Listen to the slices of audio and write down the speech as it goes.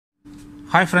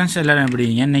Hi friends, எல்லாரும் எப்படி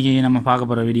இருக்கீங்க? இன்னைக்கு நம்ம பார்க்க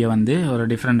போற வீடியோ வந்து ஒரு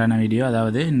டிஃபரண்டான வீடியோ.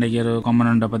 அதாவது இன்னைக்கு ஒரு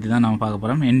காம்போனன்ட் பத்தி தான் நாம பார்க்க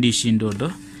போறோம். NTC into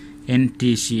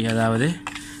NTC அதாவது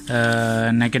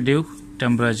negative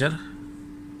temperature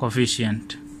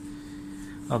coefficient.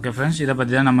 Okay friends, இத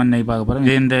பத்தி தான் நம்ம இன்னைக்கு பார்க்க போறோம்.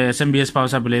 இது இந்த SMBS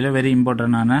பவர் சப்ளைல வெரி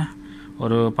இம்பார்ட்டன்டான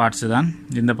ஒரு பார்ட்ஸ் தான்.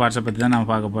 இந்த பார்ட்ஸை பத்தி தான்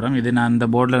நாம பார்க்க போறோம். இது நான் இந்த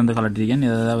போர்ட்ல இருந்து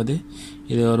கலட்டிருக்கேன். அதாவது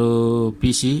இது ஒரு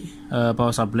PC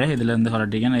பவர் சப்ளை. இதுல இருந்து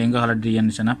கலட்டிருக்கேன். எங்க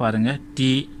கலட்டிருக்கேன்னு சொன்னா பாருங்க,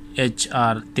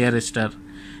 THR தேரிஸ்டர்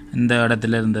இந்த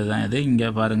இடத்துல இருந்தது தான் இது. இங்கே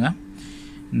பாருங்கள்,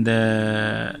 இந்த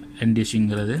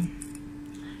NTCங்கிறது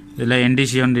இதில்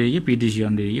NTC ஒன்று இருக்குது, PTC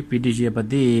ஒன்று இருக்குது. PTCயை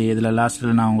பற்றி இதில்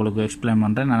லாஸ்ட்டில் நான் உங்களுக்கு எக்ஸ்பிளைன்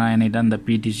பண்ணுறேன். நான் என்கிட்ட அந்த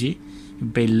PTC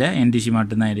இப்போ இல்லை, NTC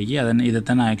மட்டும்தான் இருக்குது.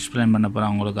 இதைத்தான் நான் எக்ஸ்பிளைன் பண்ண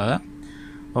போகிறேன் உங்களுக்காக.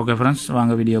 ஓகே ஃப்ரெண்ட்ஸ்,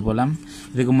 வாங்க வீடியோ போகலாம்.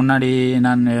 இதுக்கு முன்னாடி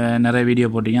நான் நிறைய வீடியோ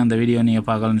போட்டிருக்கேன். அந்த வீடியோ நீங்கள்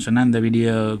பார்க்கலன்னு சொன்னால் இந்த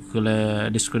வீடியோக்குள்ள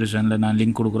டிஸ்கிரிப்ஷனில் நான்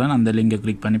லிங்க் கொடுக்குறேன். அந்த லிங்கை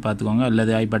கிளிக் பண்ணி பார்த்துக்கோங்க.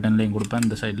 அல்லது ஐ பட்டன்லையும் கொடுப்பேன்,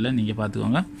 இந்த சைடில் நீங்கள்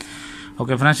பார்த்துக்கோங்க.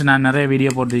 ஓகே ஃப்ரெண்ட்ஸ், நான் நிறைய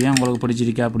வீடியோ போட்டிருக்கேன். உங்களுக்கு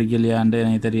பிடிச்சிருக்கா பிடிக்கலையான்ட்டு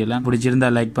எனக்கு தெரியல.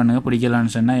 பிடிச்சிருந்தா லைக் பண்ணுங்கள்,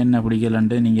 பிடிக்கலான்னு சொன்னால் என்ன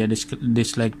பிடிக்கலான்ட்டு நீங்கள்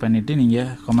டிஸ்லைக் பண்ணிவிட்டு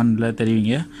நீங்கள் கமெண்டில்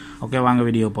தெரிவிங்க. ஓகே, வாங்க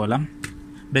வீடியோ போகலாம்.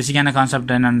 பேசிக்கான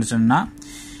கான்செப்ட் என்னென்னு சொன்னால்,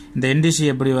 இந்த NTC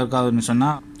எப்படி ஒர்க் ஆகுதுன்னு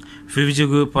சொன்னால்,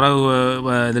 ஃபியூஸுக்கு பிறகு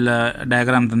இதில்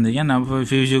டயக்ராம் தந்தீங்க. நான்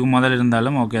ஃபியூஸுக்கு முதல்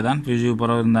இருந்தாலும் ஓகே தான், ஃபியூஸுக்கு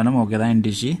பிறகு இருந்தாலும் ஓகே தான்.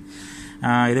 NTC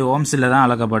இது ஓம்ஸில் தான்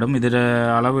அளக்கப்படும். இதில்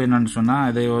அளவு என்னென்னு சொன்னால்,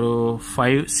 இது ஒரு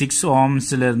 5-6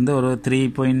 ஓம்ஸ்லேருந்து ஒரு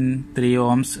 3.3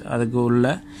 ஓம்ஸ் அதுக்கு உள்ள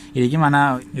இருக்கும்.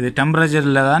 ஆனால் இது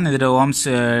டெம்பரேச்சரில் தான் இதில் ஓம்ஸ்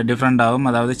டிஃப்ரெண்ட் ஆகும்,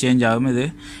 அதாவது சேஞ்ச் ஆகும்.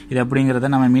 இது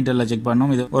அப்படிங்கிறத நம்ம மீட்டரில் செக்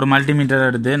பண்ணோம். இது ஒரு மல்டிமீட்டர்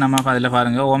எடுத்து நம்ம அதில்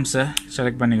பாருங்கள், ஓம்ஸை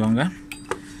செலக்ட் பண்ணிக்கோங்க.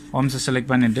 ஓம்ஸை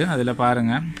செலக்ட் பண்ணிவிட்டு அதில்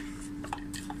பாருங்கள்.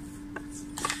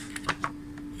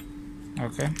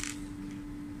 ஓகே,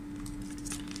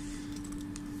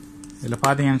 இதில்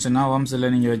பார்த்தீங்கன்னு சொன்னால்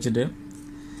ஓம்ஸில் நீங்கள் வச்சுட்டு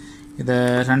இதை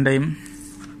ரெண்டையும்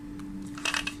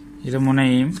இரு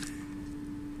முனையும்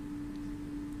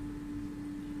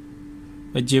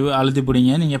வச்சு அழுத்தி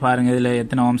பிடிங்க. நீங்கள் பாருங்கள் இதில்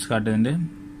எத்தனை ஓம்ஸ் காட்டுதுண்டு.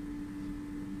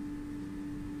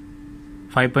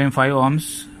 5.5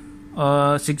 ஓம்ஸ்,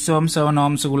 6 ஓம்ஸ் 7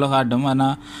 ஓம்ஸுக்குள்ளே காட்டும்.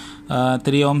 ஆனால்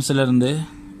 3 ஓம்ஸ்லேருந்து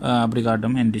அப்படி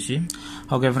காட்டும் NTC.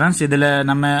 ஓகே ஃப்ரெண்ட்ஸ், இதில்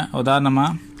நம்ம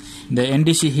உதாரணமாக இந்த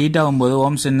NTC ஹீட் ஆகும்போது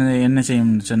ஓம்ஸ் என்ன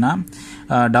செய்யும்னு சொன்னால்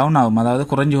டவுன் ஆகும், அதாவது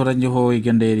குறைஞ்சு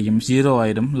போய்கிட்டே இருக்கும், 0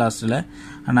 ஆயிடும் லாஸ்ட்டில்.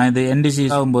 ஆனால் இது NTC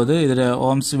ஆகும்போது இதில்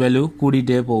ஓம்ஸ் வேல்யூ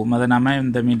கூடிகிட்டே போகும். அதை நம்ம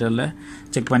இந்த மீட்டரில்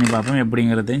செக் பண்ணி பார்ப்போம்.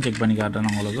 எப்படிங்கிறதையும் செக் பண்ணி காட்டுறேன்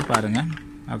உங்களுக்கு, பாருங்கள்.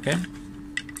 ஓகே,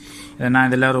 இதை நான்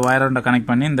இதில் ஒரு வயரோட கனெக்ட்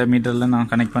பண்ணி இந்த மீட்டரில்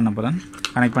நான் கனெக்ட் பண்ண போகிறேன்.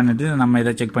 கனெக்ட் பண்ணிவிட்டு நம்ம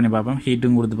இதை செக் பண்ணி பார்ப்போம்.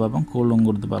 ஹீட்டும் கொடுத்து பார்ப்போம், கூலும்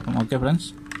கொடுத்து பார்ப்போம். ஓகே ஃப்ரெண்ட்ஸ்,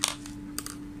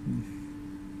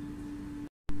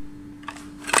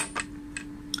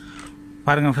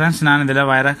 பாருங்கள் ஃப்ரெண்ட்ஸ், நான் இதில்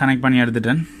வயரை கனெக்ட் பண்ணி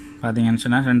எடுத்துட்டேன். பார்த்தீங்கன்னு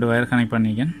சொன்னால் 2 வயர் கனெக்ட்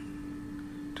பண்ணிக்கேன்.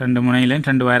 2 முனையிலையும்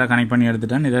 2 வயரை கனெக்ட் பண்ணி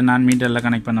எடுத்துட்டேன். இதை நான் மீட்டரில்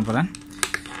கனெக்ட் பண்ண போகிறேன்.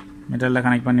 மீட்டரில்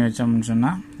கனெக்ட் பண்ணி வச்சோம்னு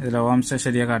சொன்னால் இதில் ஓம்ஸை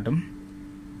சரியாக காட்டும்.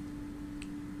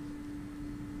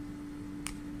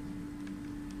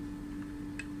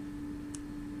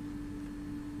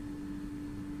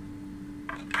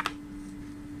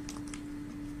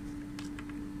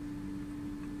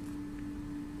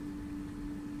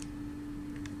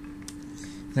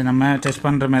 இது நம்ம டெஸ்ட்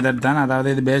பண்ணுற மெத்தட் தான். அதாவது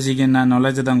இது பேசிக் நான்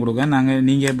நாலேஜ் தான் கொடுக்கேன்.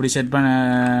 நீங்கள்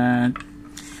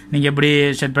எப்படி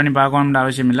செட் பண்ணி பார்க்கணும்னு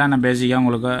அவசியம் இல்லை. ஆனால் பேசிக்காக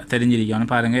உங்களுக்கு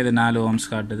தெரிஞ்சிருக்கணும். பாருங்கள், இது 4 ஓம்ஸ்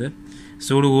காட்டுது.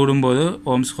 சூடு கூடும்போது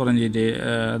ஓம்ஸ் குறைஞ்சிட்டு,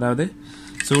 அதாவது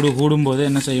சூடு கூடும்போது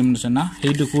என்ன செய்யும்னு சொன்னால்,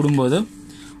 ஹீட்டு கூடும்போது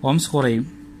ஓம்ஸ் குறையும்.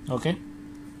 ஓகே,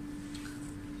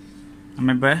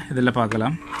 நம்ம இப்போ இதில்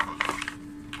பார்க்கலாம்.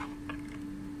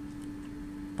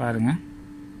 பாருங்கள்,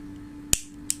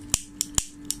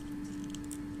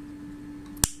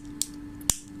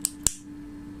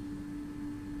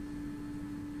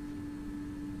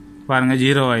 பாருங்க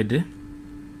 0 ஆயிட்டு.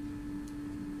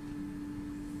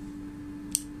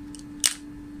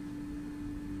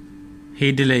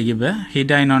 ஹீட்டில் இப்போ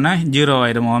ஹீட் ஆகினோன்னா 0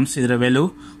 ஆயிடும் ஓம்ஸ். இதில் வேல்யூ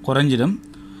குறைஞ்சிடும்.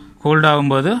 கூல்ட்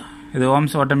ஆகும்போது இது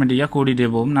ஓம்ஸ் ஆட்டோமேட்டிக்காக கூட்டிகிட்டே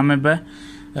போகும். நம்ம இப்போ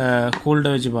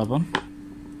கூல்டை வச்சு பார்ப்போம்.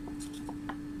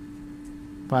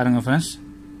 பாருங்கள் ஃப்ரெண்ட்ஸ்,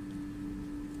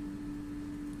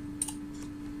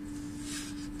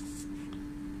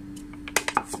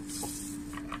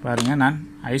 பாருங்கள், நான்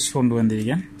ஐஸ் கொண்டு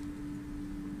வந்திருக்கேன்.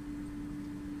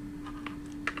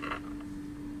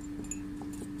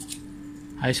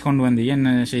 ஐஸ் கொண்டு வந்து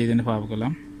என்ன செய்யுதுன்னு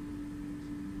பார்க்கலாம்.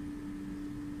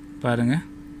 பாருங்க,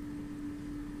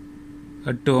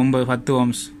 8, 9, 10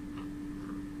 ஓம்ஸ்.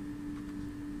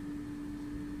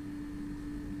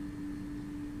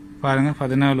 பாருங்க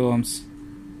 14 ஓம்ஸ்.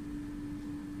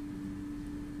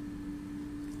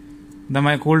 இந்த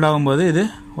மாதிரி கூல்ட் ஆகும்போது இது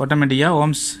ஆட்டோமேட்டிக்காக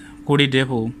ஓம்ஸ் கூடிகிட்டே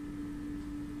போகும்.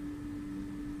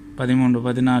 13,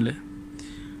 14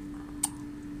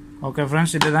 ஓகே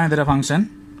ஃப்ரெண்ட்ஸ், இதுதான் இதோட ஃபங்க்ஷன்.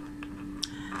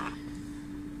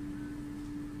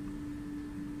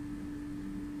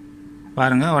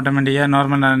 பாருங்கள், ஆட்டோமேட்டிக்காக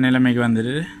நார்மலான நிலைமைக்கு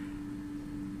வந்துடுது.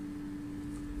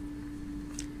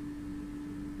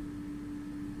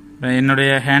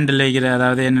 என்னுடைய ஹேண்டில் வைக்கிற,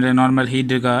 அதாவது என்னுடைய நார்மல்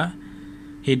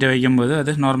ஹீட்டை வைக்கும்போது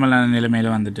அது நார்மலான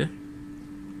நிலைமையில் வந்துட்டு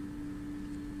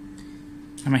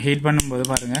நம்ம ஹீட் பண்ணும்போது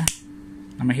பாருங்கள்,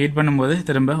 நம்ம ஹீட் பண்ணும்போது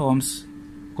திரும்ப ஓம்ஸ்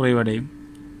குறைவடையும்.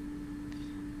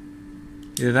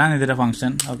 இதுதான் இதோட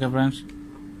ஃபங்க்ஷன். ஓகே ஃப்ரெண்ட்ஸ்,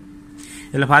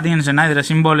 இதில் பார்த்தீங்கன்னு சொன்னால் இதில்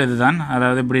சிம்பிள் இதுதான்.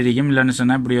 அதாவது இப்படி இருக்கும், இல்லைன்னு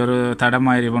சொன்னால் இப்படி ஒரு தடை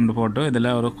மாதிரி கொண்டு போட்டு இதில்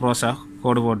ஒரு க்ரோஸாக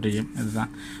கோடு போட்டிருக்கும்.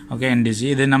 இதுதான் ஓகே NTC.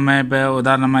 இது நம்ம இப்போ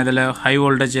உதாரணமாக இதில் ஹை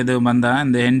வோல்டேஜ் எது வந்தால்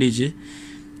இந்த NTC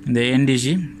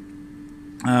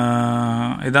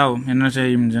இதாகும். என்ன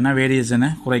செய்யும்னு சொன்னால் வேரியேஷனை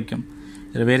குறைக்கும்.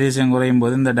 இதில் வேரியேஷன் குறையும்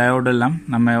போது இந்த டயோடு எல்லாம்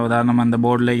நம்ம உதாரணமாக அந்த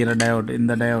போர்டில் இருக்கிற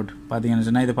இந்த டயோடு பார்த்தீங்கன்னு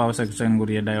சொன்னால் இது பவர்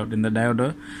செக்ஷனுக்குரிய டயோடு. இந்த டயோடு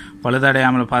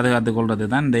பழுதடையாமல் பாதுகாத்து கொள்வது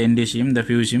தான் இந்த NTCயும் இந்த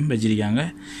ஃபியூஸையும் வச்சிருக்காங்க.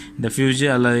 இந்த ஃபியூஸு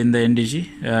அல்லது இந்த NTC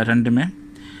ரெண்டுமே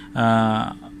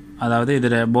அதாவது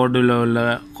இதில் போர்டில் உள்ள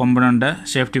காம்பனண்ட்டை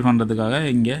சேஃப்டி பண்ணுறதுக்காக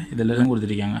இங்கே இதில்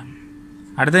கொடுத்துருக்காங்க.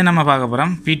 அடுத்து நம்ம பார்க்க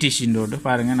போகிறோம் PTCன்னு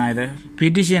பாருங்கள். நான் இதை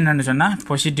PTC என்னென்னு சொன்னால்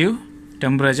பாசிட்டிவ்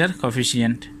டெம்பரேச்சர்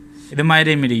கோஎஃபிஷியன்ட். இது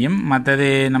மாதிரியும் இருக்கும். மற்றது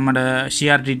நம்மளோட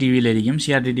CRT டிவியில் இருக்கும்.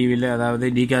 CRT டிவியில் அதாவது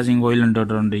டீகாசிங் கோயில்ன்ட்டு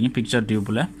இருக்கும் பிக்சர்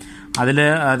டியூப்பில்.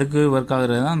 அதுக்கு ஒர்க்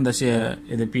ஆகுறது தான் இந்த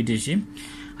இது PTC.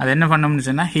 அது என்ன பண்ணோம்னு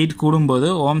சொன்னால் ஹீட் கூடும்போது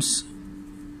ஓம்ஸ்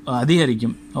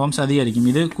அதிகரிக்கும்.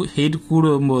 இது ஹீட்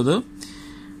கூடும்போது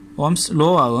ஓம்ஸ் லோ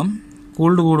ஆகும்.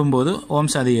 கூல்டு கூடும்போது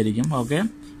ஓம்ஸ் அதிகரிக்கும். ஓகே,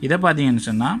 இதை பார்த்தீங்கன்னு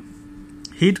சொன்னால்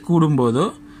ஹீட் கூடும்போது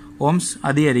ஓம்ஸ்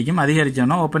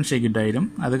அதிகரிச்சோன்னா ஓப்பன் சர்க்யூட் ஆகிடும்.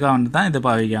 அதுக்காக வந்து தான் இதை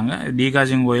பாவிக்காங்க.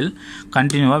 டீகாசிங் கோயில்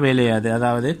கண்டினியூவாக வேலையாது.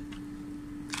 அதாவது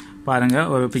பாருங்கள்,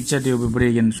 ஒரு பிக்சர் டியூப் இப்படி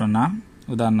இருக்குன்னு சொன்னால்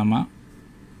உதாரணமாக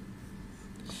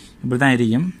இப்படி தான்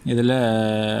இருக்கும். இதில்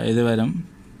இது வரும்,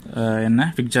 என்ன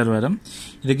பிக்சர் வரும்.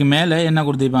 இதுக்கு மேலே என்ன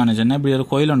கொடுத்துருப்பாங்கன்னு சொன்னால் இப்படி ஒரு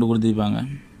கோயில் ஒன்று கொடுத்துருப்பாங்க.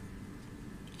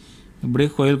 இப்படி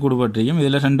கோயில் கூடுபட்டிருக்கும்.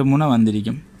 இதில் 2 முனை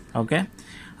வந்திருக்கும். ஓகே,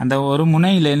 அந்த ஒரு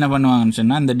முனையில் என்ன பண்ணுவாங்கன்னு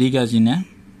சொன்னால் இந்த டீகாசினை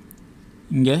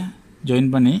இங்கே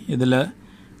ஜாயின் பண்ணி இதில்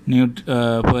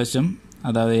பொசிஷன்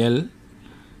அதாவது L,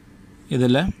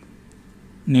 இதில்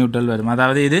நியூட்ரல் வரும்.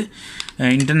 அதாவது இது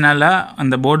இன்டர்னலாக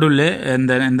அந்த போர்டுள்ளே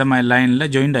இந்த மாதிரி லைனில்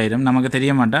ஜாயிண்ட் ஆகிடும். நமக்கு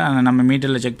தெரிய மாட்டா, நம்ம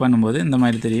மீட்டரில் செக் பண்ணும்போது இந்த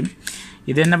மாதிரி தெரியும்.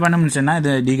 இது என்ன பண்ணும்னு சொன்னால்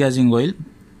இது டீகாசிங் கோயில்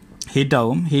ஹீட்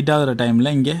ஆகிற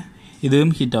டைமில் இங்கே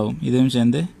இதுவும் ஹீட் ஆகும். இதுவும்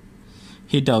சேர்ந்து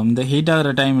ஹீட் ஆகும். இந்த ஹீட்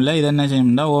ஆகிற டைமில் இது என்ன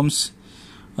செய்யணும்னா ஓம்ஸ்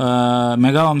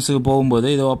மெகா ஓம்ஸுக்கு போகும்போது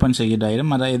இது ஓப்பன் சர்க்யூட்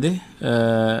ஆகிடும். அதாவது இது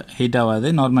ஹீட் ஆகாது,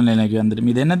 நார்மல் நிலைக்கு வந்துடும்.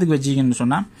 இது என்னத்துக்கு வச்சிக்கன்னு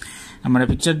சொன்னால் நம்மளோட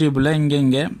பிக்சர் டியூப்பில்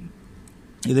இங்கே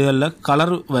இதுகளில்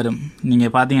கலர் வரும்.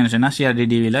 நீங்கள் பார்த்தீங்கன்னு சொன்னால் CRT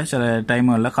டிவியில் சில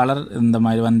டைமுகளில் கலர் இந்த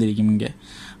மாதிரி வந்திருக்கும். இங்கே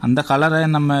அந்த கலரை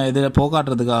நம்ம இதில்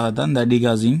போக்காட்டுறதுக்காக தான் இந்த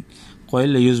டீகாசிங்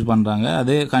கோயில் யூஸ் பண்ணுறாங்க.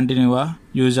 அது கண்டினியூவாக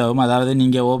யூஸ் ஆகும். அதாவது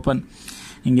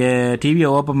நீங்கள்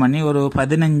டிவியை ஓப்பன் பண்ணி ஒரு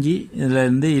 15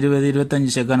 இதுலேருந்து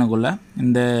 20-25 செகண்டுக்குள்ளே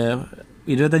இந்த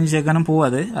 25 செகண்டும்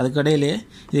போகாது. அதுக்கடையிலே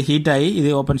இது ஹீட் ஆகி இது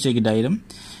ஓப்பன் சர்க்யூட் ஆகிடும்.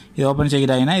 இது ஓப்பன்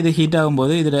சர்க்யூட் ஆகினா இது ஹீட்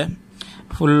ஆகும்போது இதில்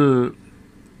ஃபுல்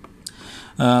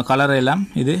கலரை எல்லாம்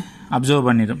இது அப்சர்வ்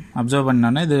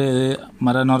பண்ணோன்னே இது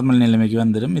நார்மல் நிலைமைக்கு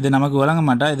வந்துடும். இது நமக்கு வழங்க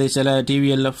மாட்டா. இது சில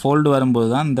டிவியில் ஃபோல்டு வரும்போது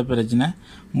தான் இந்த பிரச்சனை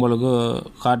உங்களுக்கு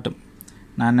காட்டும்.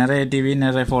 நான்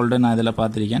நிறைய ஃபோல்டு நான் இதில்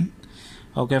பார்த்துருக்கேன்.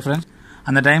 ஓகே ஃப்ரெண்ட்ஸ்,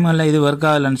 அந்த டைமில் இது ஒர்க்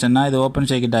ஆகலைன்னு சொன்னால் இது ஓப்பன்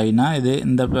சர்க்யூட் ஆகினா இது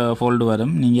இந்த ஃபோல்டு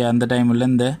வரும். நீங்கள் அந்த டைமில்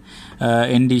இந்த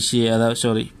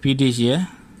PTCயை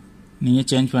நீங்கள்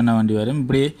சேஞ்ச் பண்ண வேண்டி வரும்.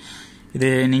 இப்படி இது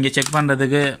நீங்கள் செக்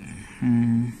பண்ணுறதுக்கு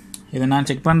இது நான்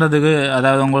செக் பண்ணுறதுக்கு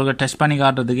அதாவது உங்களுக்கு டெஸ்ட் பண்ணி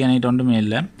காட்டுறதுக்கு எனக்கு ஒன்றுமே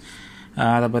இல்லை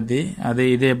அதை பற்றி.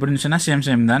 இது எப்படின்னு சொன்னால்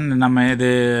சேம் தான். நம்ம இது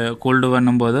கூல்டு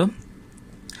பண்ணும்போது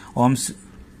ஓம்ஸ்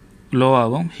லோ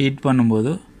ஆகும், ஹீட்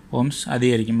பண்ணும்போது ஓம்ஸ்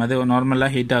அதிகரிக்கும். அது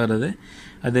நார்மலாக ஹீட் ஆகிறது.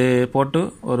 அது போட்டு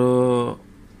ஒரு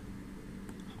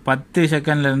 10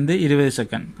 செகண்ட்லேருந்து 20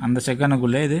 செகண்ட் அந்த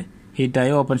செகண்டுக்குள்ளே இது ஹீட்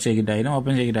ஆகி ஓப்பன் சர்க்யூட் ஆகிடும்.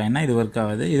 ஓப்பன் சர்க்யூட் ஆகினா இது ஒர்க்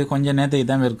ஆகாது. இது கொஞ்சம் நேரத்துக்கு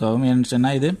தான் ஒர்க் ஆகும். ஏன்னு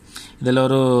சொன்னால் இதில்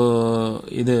ஒரு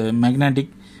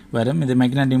மேக்னெட்டிக் வரும். இது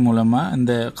மேக்னெட்டிக் மூலமாக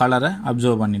இந்த கலரை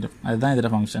அப்சர்வ் பண்ணிடும். அதுதான் இதில்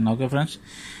ஃபங்க்ஷன். ஓகே ஃப்ரெண்ட்ஸ்,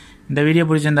 இந்த வீடியோ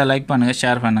பிடிச்சிருந்தால் லைக் பண்ணுங்கள்,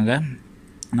 ஷேர் பண்ணுங்கள்.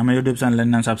 நம்ம யூடியூப் சேனலில்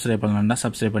என்ன சப்ஸ்கிரைப் பண்ணலாம்னா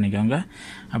சப்ஸ்கிரைப் பண்ணிக்கோங்க.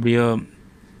 அப்படியோ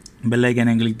பெல்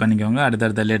ஐக்கனை கிளிக் பண்ணிக்கோங்க.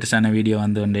 அடுத்தடுத்த லேட்டஸ்டான வீடியோ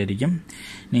வந்து கொண்டே இருக்கும்.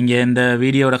 நீங்கள் இந்த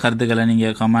வீடியோட கருத்துக்களை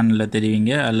நீங்கள் கமெண்டில்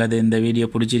தெரிவிங்க. அல்லது இந்த வீடியோ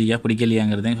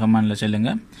பிடிக்கலையாங்கிறதையும் கமெண்டில்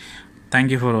சொல்லுங்கள்.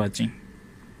 தேங்க்யூ ஃபார் வாட்சிங்.